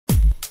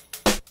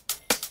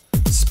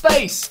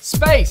Space!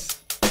 Space!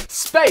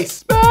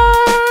 Space! Space!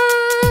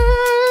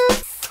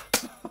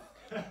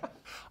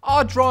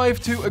 Our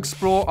drive to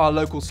explore our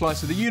local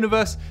slice of the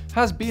universe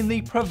has been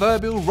the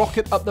proverbial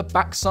rocket up the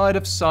backside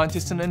of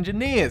scientists and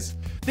engineers.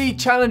 The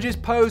challenges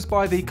posed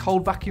by the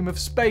cold vacuum of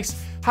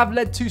space have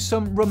led to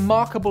some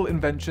remarkable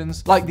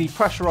inventions like the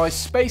pressurized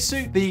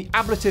spacesuit, the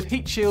ablative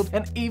heat shield,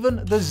 and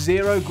even the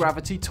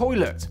zero-gravity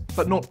toilet.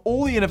 But not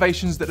all the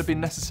innovations that have been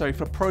necessary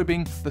for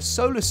probing the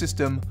solar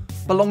system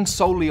belong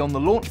solely on the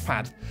launch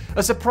pad.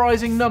 A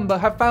surprising number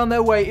have found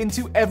their way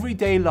into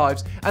everyday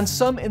lives, and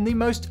some in the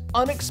most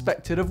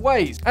unexpected of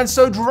ways. And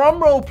so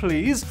drumroll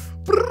please,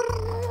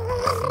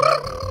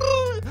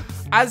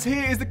 as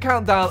here is the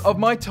countdown of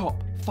my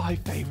top 5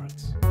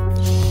 favourites.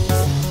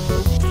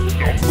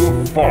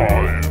 Number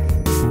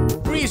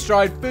 5.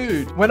 Freeze-dried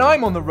food. When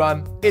I'm on the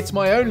run, it's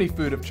my only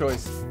food of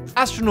choice.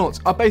 Astronauts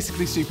are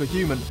basically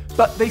superhuman,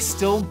 but they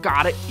still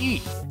gotta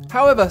eat.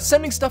 However,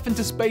 sending stuff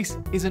into space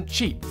isn't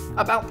cheap,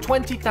 about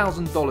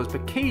 $20,000 per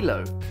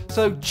kilo.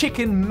 So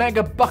chicken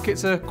mega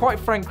buckets are quite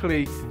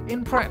frankly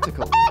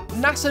impractical.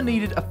 NASA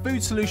needed a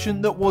food solution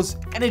that was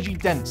energy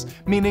dense,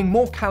 meaning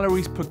more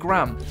calories per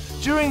gram.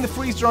 During the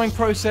freeze drying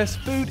process,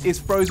 food is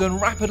frozen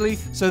rapidly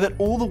so that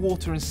all the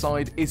water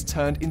inside is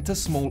turned into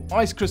small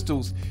ice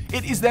crystals.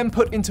 It is then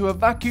put into a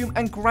vacuum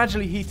and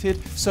gradually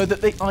heated so that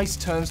the ice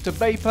turns to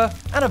vapor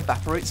and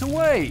evaporates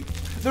away.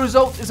 The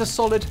result is a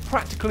solid,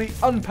 practically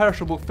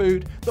unperishable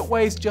food that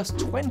weighs just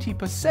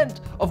 20%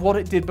 of what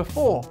it did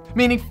before,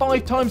 meaning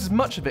 5 times as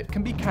much of it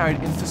can be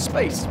carried into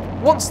space.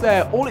 Once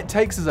there, all it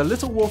takes is a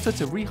little water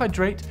to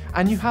rehydrate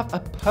and you have a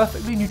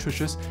perfectly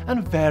nutritious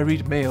and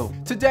varied meal.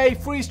 Today,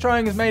 freeze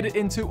drying has made it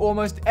into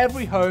almost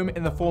every home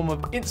in the form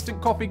of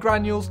instant coffee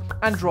granules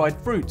and dried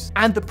fruits,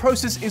 and the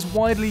process is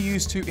widely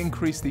used to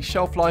increase the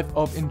shelf life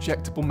of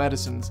injectable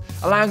medicines,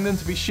 allowing them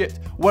to be shipped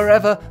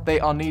wherever they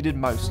are needed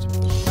most.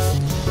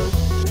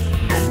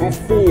 Number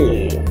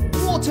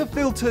 4. Water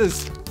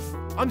filters!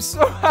 I'm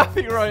so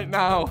happy right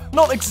now.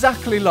 Not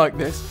exactly like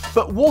this,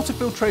 but water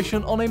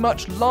filtration on a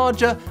much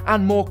larger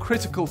and more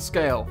critical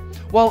scale.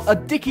 While a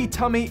dicky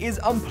tummy is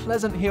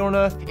unpleasant here on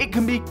Earth, it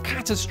can be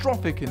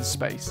catastrophic in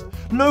space.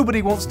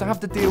 Nobody wants to have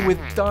to deal with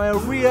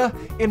diarrhea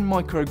in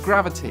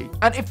microgravity.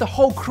 And if the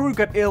whole crew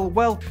get ill,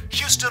 well,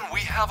 Houston, we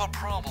have a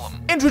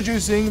problem.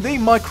 Introducing the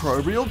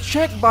Microbial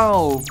check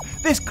valve.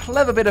 This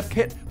clever bit of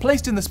kit,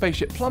 placed in the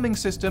spaceship plumbing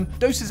system,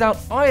 doses out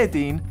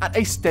iodine at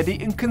a steady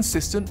and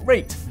consistent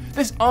rate.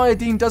 This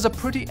iodine does a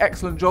pretty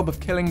excellent job of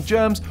killing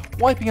germs,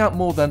 wiping out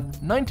more than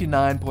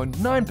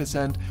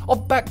 99.9%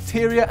 of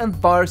bacteria and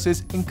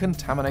viruses in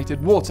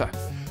contaminated water.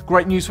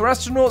 Great news for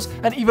astronauts,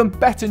 and even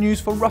better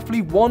news for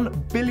roughly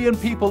 1 billion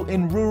people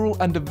in rural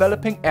and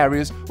developing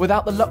areas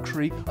without the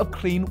luxury of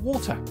clean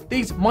water.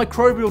 These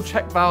microbial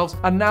check valves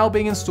are now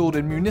being installed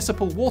in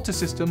municipal water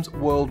systems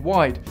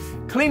worldwide.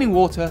 Cleaning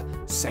water,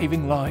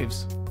 saving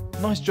lives.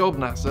 Nice job,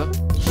 NASA.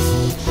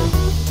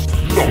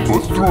 Number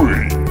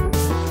 3.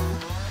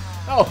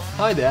 Oh,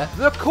 hi there.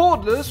 The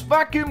Cordless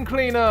vacuum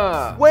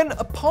cleaner! When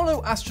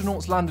Apollo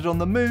astronauts landed on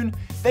the moon,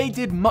 they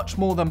did much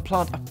more than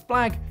plant a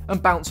flag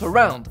and bounce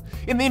around.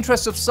 In the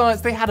interests of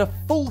science, they had a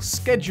full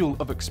schedule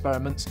of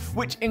experiments,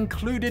 which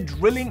included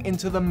drilling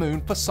into the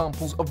moon for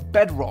samples of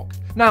bedrock.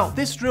 Now,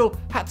 this drill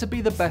had to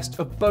be the best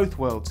of both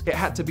worlds. It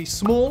had to be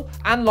small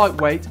and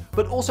lightweight,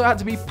 but also had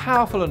to be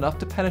powerful enough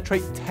to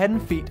penetrate 10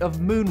 feet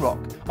of moon rock.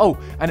 Oh,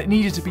 and it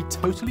needed to be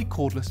totally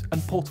cordless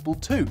and portable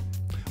too.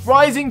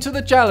 Rising to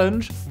the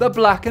challenge, the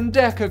Black &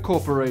 Decker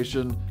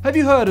Corporation. Have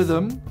you heard of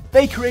them?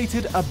 They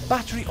created a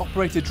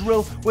battery-operated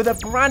drill with a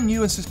brand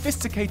new and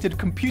sophisticated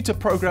computer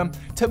program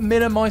to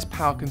minimize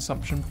power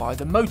consumption by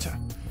the motor.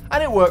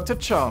 And it worked a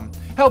charm,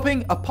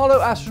 helping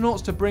Apollo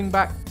astronauts to bring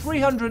back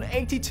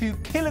 382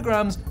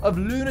 kilograms of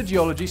lunar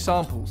geology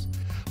samples.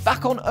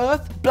 Back on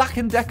Earth, Black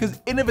 & Decker's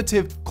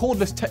innovative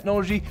cordless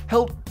technology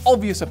held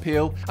obvious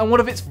appeal, and one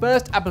of its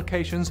first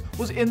applications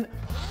was in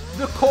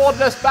the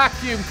cordless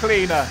vacuum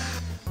cleaner.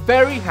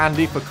 Very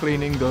handy for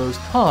cleaning those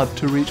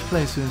hard-to-reach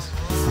places.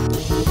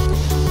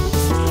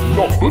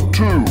 Number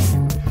 2.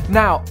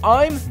 Now,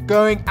 I'm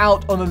going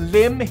out on a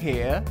limb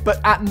here, but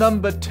at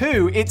number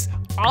 2, it's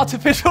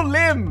artificial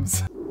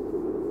limbs.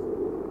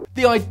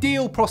 The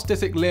ideal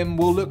prosthetic limb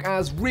will look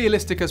as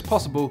realistic as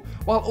possible,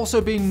 while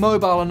also being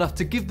mobile enough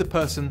to give the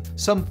person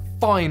some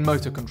fine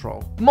motor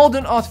control.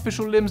 Modern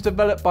artificial limbs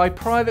developed by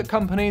private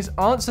companies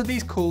answer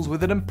these calls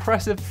with an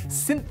impressive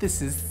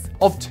synthesis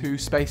of 2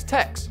 space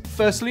techs.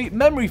 Firstly,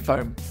 memory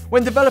foam.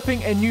 When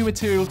developing a new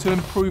material to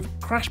improve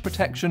crash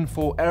protection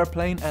for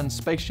airplane and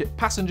spaceship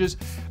passengers,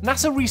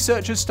 NASA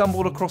researchers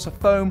stumbled across a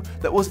foam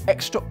that was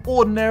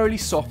extraordinarily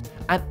soft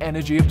and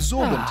energy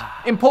absorbent.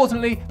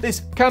 Importantly,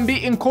 this can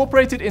be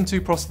incorporated into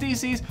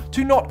prostheses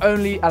to not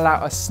only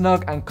allow a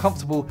snug and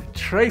comfortable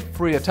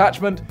tray-free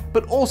attachment,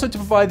 but also to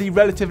provide the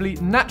relatively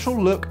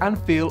natural look and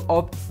feel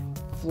of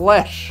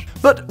flesh.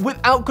 But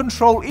without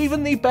control,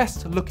 even the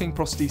best looking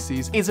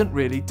prostheses isn't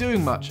really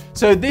doing much.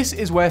 So this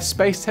is where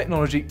space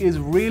technology is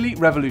really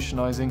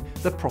revolutionizing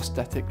the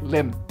prosthetic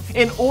limb.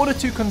 In order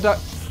to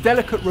conduct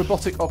delicate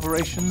robotic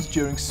operations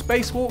during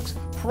spacewalks,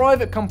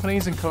 private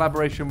companies in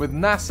collaboration with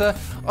NASA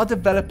are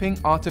developing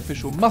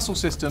artificial muscle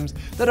systems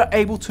that are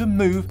able to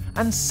move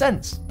and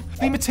sense.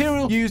 The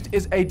material used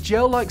is a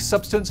gel-like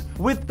substance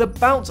with the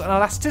bounce and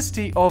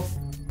elasticity of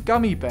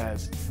gummy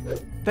bears.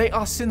 They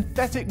are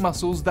synthetic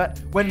muscles that,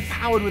 when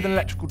powered with an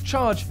electrical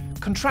charge,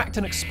 contract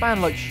and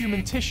expand like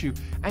human tissue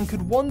and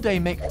could one day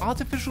make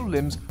artificial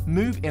limbs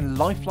move in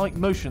lifelike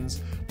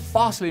motions,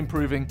 vastly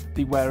improving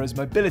the wearer's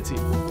mobility.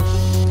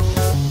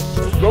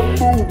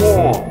 Number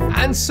 1.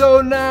 And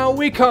so now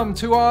we come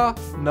to our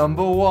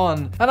number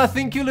 1. And I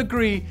think you'll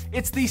agree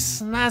it's the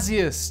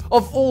snazziest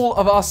of all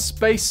of our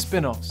space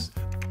spin-offs,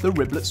 the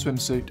Riblets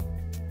Swimsuit.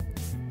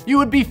 You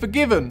would be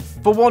forgiven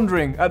for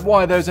wondering at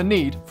why there's a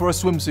need for a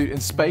swimsuit in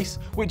space,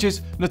 which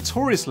is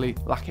notoriously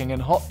lacking in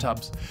hot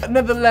tubs. But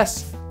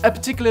nevertheless, a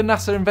particular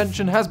NASA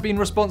invention has been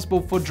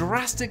responsible for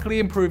drastically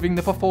improving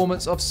the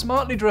performance of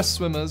smartly dressed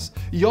swimmers,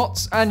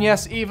 yachts, and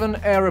yes, even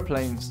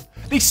aeroplanes.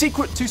 The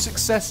secret to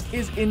success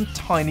is in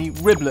tiny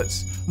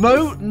riblets.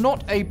 No,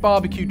 not a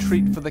barbecue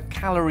treat for the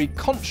calorie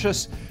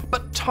conscious,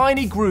 but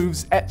tiny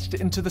grooves etched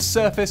into the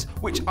surface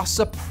which are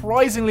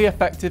surprisingly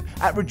effective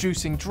at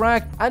reducing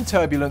drag and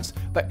turbulence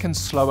that can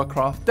slow a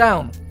craft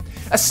down.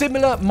 A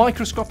similar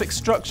microscopic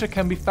structure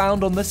can be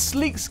found on the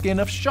sleek skin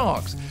of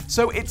sharks,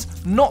 so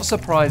it's not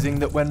surprising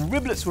that when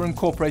riblets were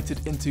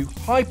incorporated into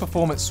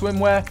high-performance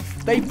swimwear,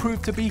 they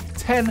proved to be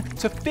 10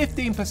 to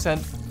 15%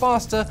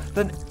 faster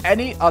than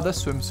any other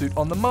swimsuit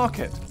on the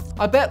market.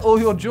 I bet all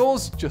your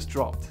jaws just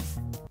dropped.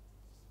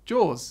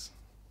 Jaws,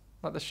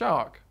 like the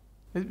shark.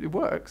 It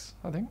works,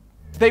 I think.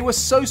 They were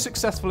so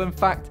successful, in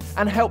fact,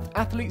 and helped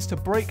athletes to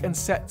break and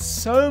set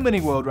so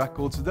many world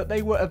records that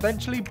they were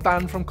eventually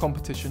banned from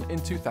competition in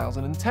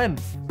 2010.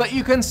 But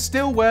you can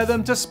still wear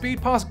them to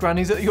speed past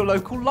grannies at your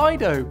local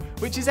Lido,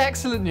 which is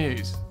excellent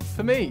news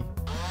for me.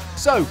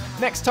 So,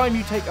 next time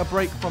you take a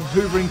break from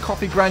hoovering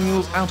coffee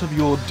granules out of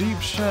your deep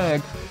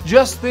shag,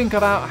 just think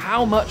about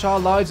how much our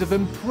lives have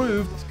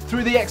improved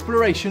through the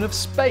exploration of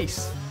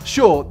space.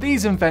 Sure,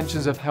 these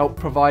inventions have helped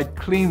provide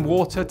clean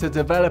water to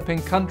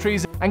developing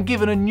countries and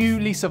given a new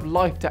lease of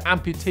life to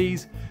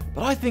amputees,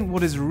 but I think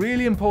what is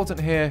really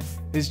important here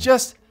is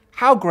just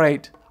how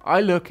great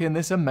I look in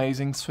this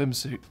amazing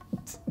swimsuit.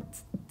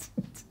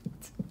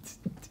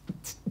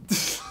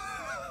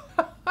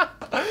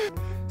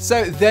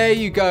 So there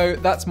you go,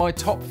 that's my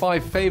top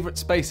 5 favourite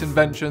space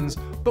inventions,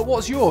 but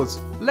what's yours?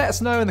 Let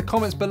us know in the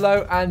comments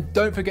below and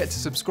don't forget to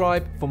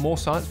subscribe for more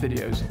science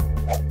videos.